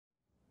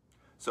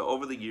So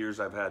over the years,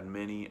 I've had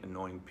many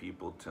annoying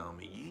people tell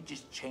me, you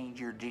just change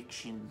your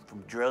addiction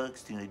from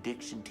drugs to an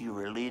addiction to your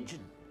religion.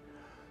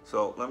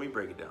 So let me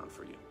break it down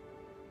for you.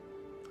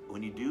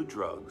 When you do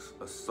drugs,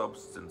 a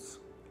substance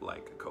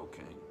like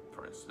cocaine,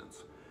 for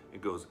instance,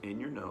 it goes in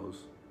your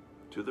nose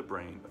to the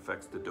brain,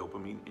 affects the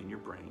dopamine in your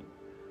brain,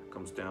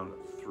 comes down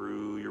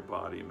through your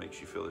body, and makes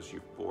you feel this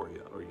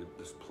euphoria or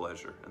this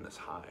pleasure and this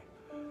high.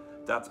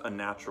 That's a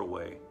natural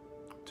way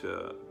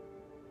to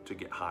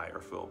get high or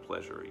feel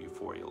pleasure or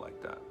euphoria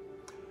like that.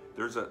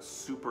 There's a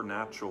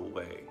supernatural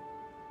way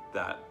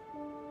that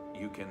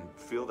you can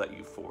feel that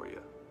euphoria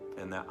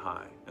and that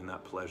high and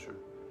that pleasure,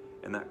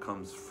 and that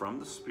comes from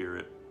the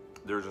Spirit.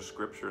 There's a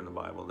scripture in the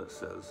Bible that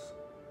says,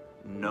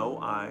 no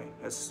eye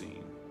has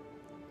seen,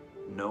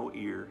 no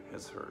ear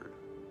has heard,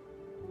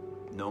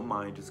 no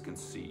mind has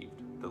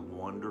conceived the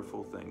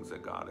wonderful things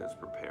that God has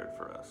prepared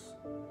for us,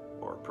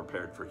 or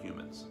prepared for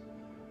humans.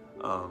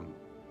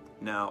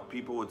 Now,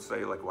 people would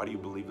say, like, why do you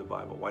believe the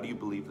Bible? Why do you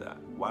believe that?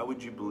 Why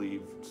would you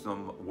believe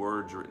some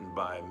words written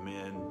by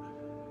men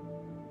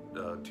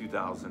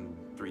 2,000,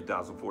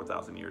 3,000,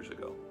 4,000 years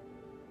ago?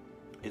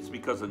 It's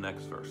because the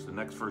next verse. The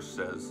next verse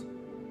says,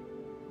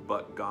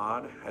 but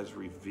God has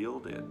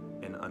revealed it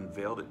and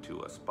unveiled it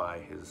to us by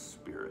His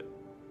Spirit.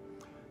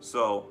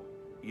 So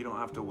you don't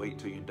have to wait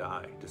till you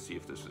die to see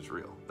if this is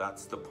real.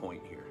 That's the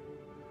point here.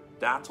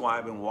 That's why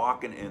I've been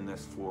walking in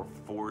this for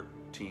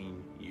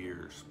 14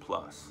 years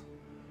plus.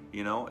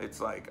 You know, it's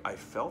like I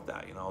felt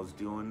that. You know, I was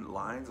doing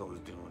lines, I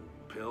was doing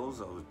pills,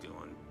 I was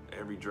doing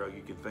every drug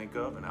you could think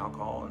of, and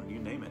alcohol, and you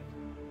name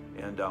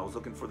it. And I was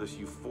looking for this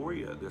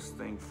euphoria, this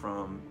thing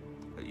from,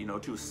 you know,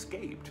 to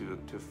escape, to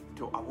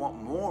I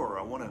want more.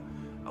 I want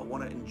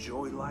to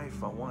enjoy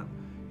life.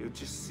 It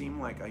just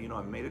seemed like I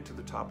made it to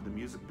the top of the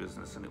music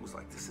business, and it was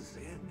like, this is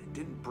it. It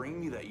didn't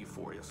bring me that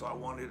euphoria, so I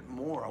wanted it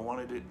more. I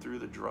wanted it through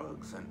the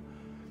drugs,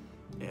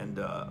 and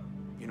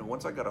you know,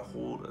 once I got a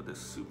hold of this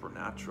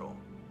supernatural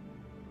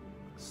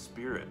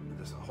Spirit,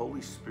 this Holy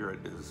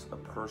Spirit is a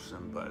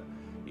person, but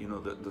you know,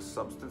 the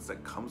substance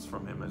that comes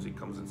from Him as He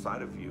comes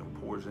inside of you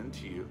and pours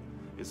into you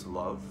is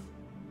love,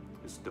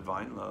 is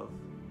divine love,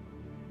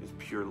 is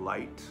pure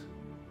light.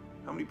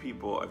 How many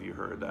people have you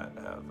heard that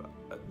have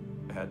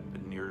had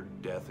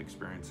near-death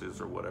experiences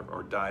or whatever,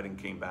 or died and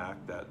came back,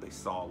 that they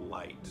saw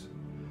light?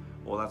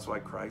 Well, that's why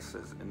Christ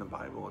says in the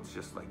Bible, it's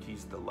just like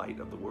He's the light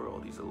of the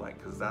world. He's the light,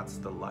 because that's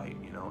the light,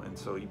 you know. And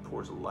so He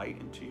pours light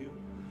into you,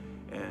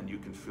 and you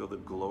can feel the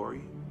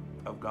glory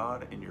of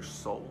God in your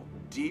soul,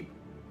 deep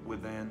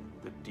within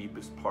the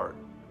deepest part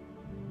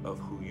of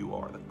who you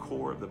are, the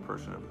core of the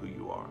person of who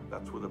you are.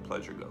 That's where the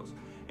pleasure goes.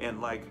 And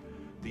like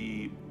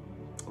the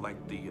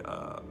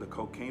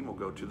cocaine will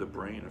go to the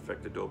brain,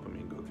 affect the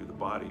dopamine, go through the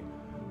body.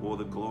 Well,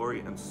 the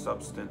glory and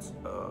substance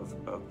of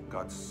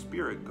God's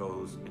Spirit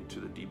goes into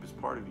the deepest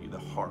part of you, the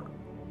heart,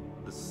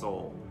 the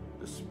soul,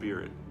 the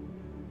spirit,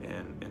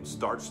 and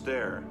starts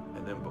there,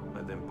 and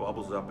then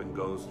bubbles up and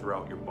goes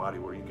throughout your body,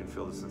 where you can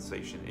feel the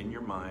sensation in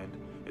your mind.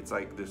 It's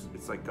like this.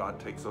 It's like God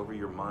takes over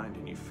your mind,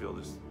 and you feel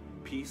this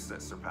peace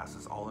that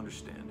surpasses all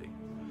understanding.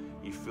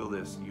 You feel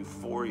this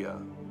euphoria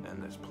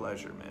and this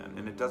pleasure, man.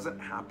 And it doesn't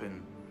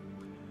happen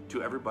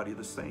to everybody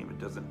the same. It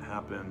doesn't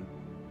happen.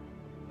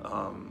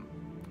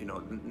 You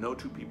know, no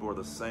two people are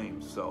the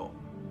same. So,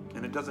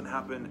 and it doesn't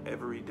happen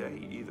every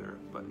day either.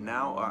 But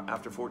now,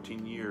 after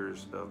 14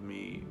 years of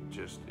me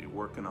just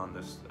working on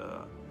this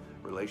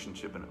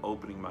relationship and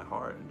opening my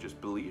heart and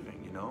just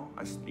believing, you know,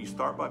 you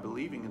start by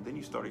believing, and then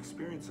you start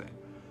experiencing.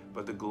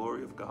 But the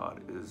glory of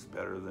God is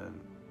better than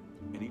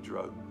any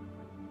drug.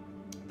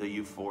 The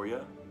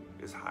euphoria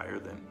is higher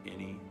than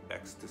any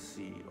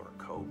ecstasy or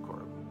coke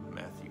or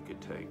meth you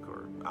could take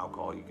or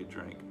alcohol you could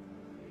drink.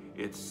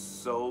 It's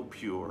so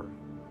pure,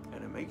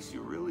 and it makes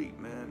you really,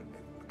 man,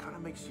 it kind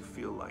of makes you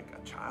feel like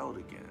a child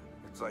again.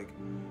 It's like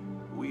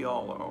we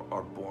all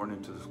are born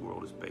into this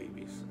world as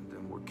babies, and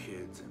then we're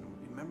kids. And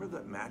remember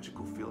that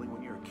magical feeling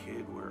when you're a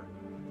kid where,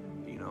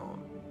 you know,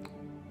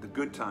 the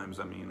good times,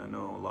 I mean, I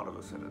know a lot of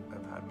us have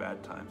had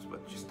bad times,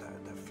 but just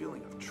that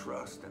feeling of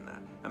trust and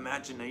that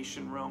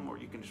imagination realm where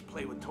you can just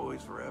play with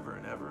toys forever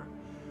and ever.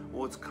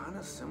 Well, it's kind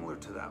of similar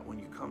to that when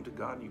you come to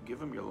God and you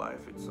give Him your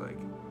life. It's like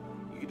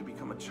you get to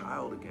become a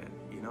child again,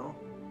 you know?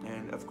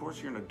 And of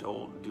course you're an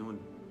adult doing,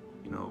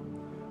 you know,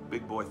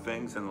 big boy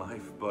things in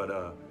life,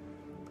 but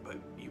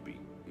you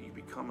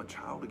become a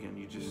child again.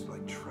 You just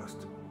like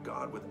trust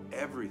God with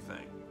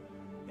everything.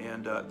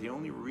 And the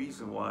only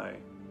reason why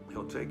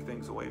He'll take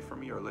things away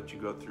from you or let you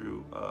go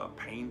through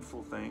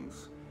painful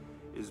things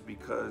is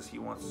because He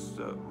wants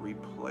to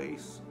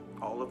replace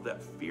all of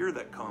that fear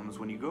that comes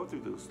when you go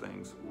through those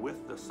things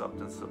with the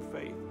substance of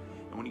faith.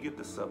 And when you get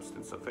the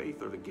substance of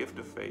faith, or the gift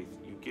of faith,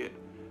 you get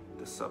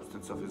the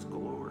substance of His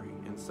glory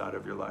inside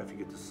of your life. You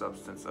get the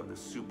substance of the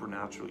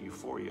supernatural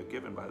euphoria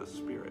given by the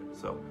Spirit.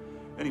 So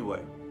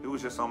anyway, it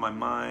was just on my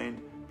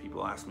mind.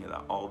 People ask me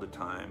that all the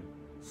time.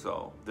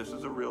 So this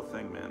is a real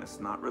thing, man. It's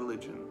not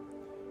religion.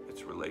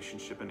 It's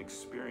relationship and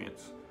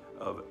experience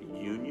of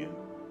union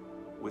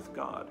with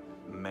God.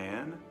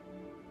 Man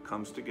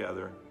comes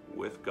together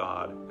with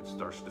God and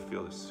starts to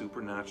feel the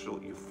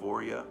supernatural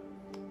euphoria,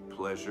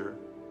 pleasure,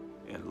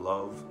 and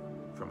love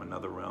from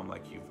another realm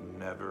like you've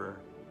never,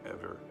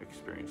 ever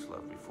experienced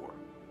love before.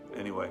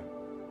 Anyway,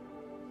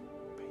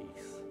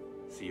 peace.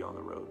 See you on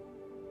the road.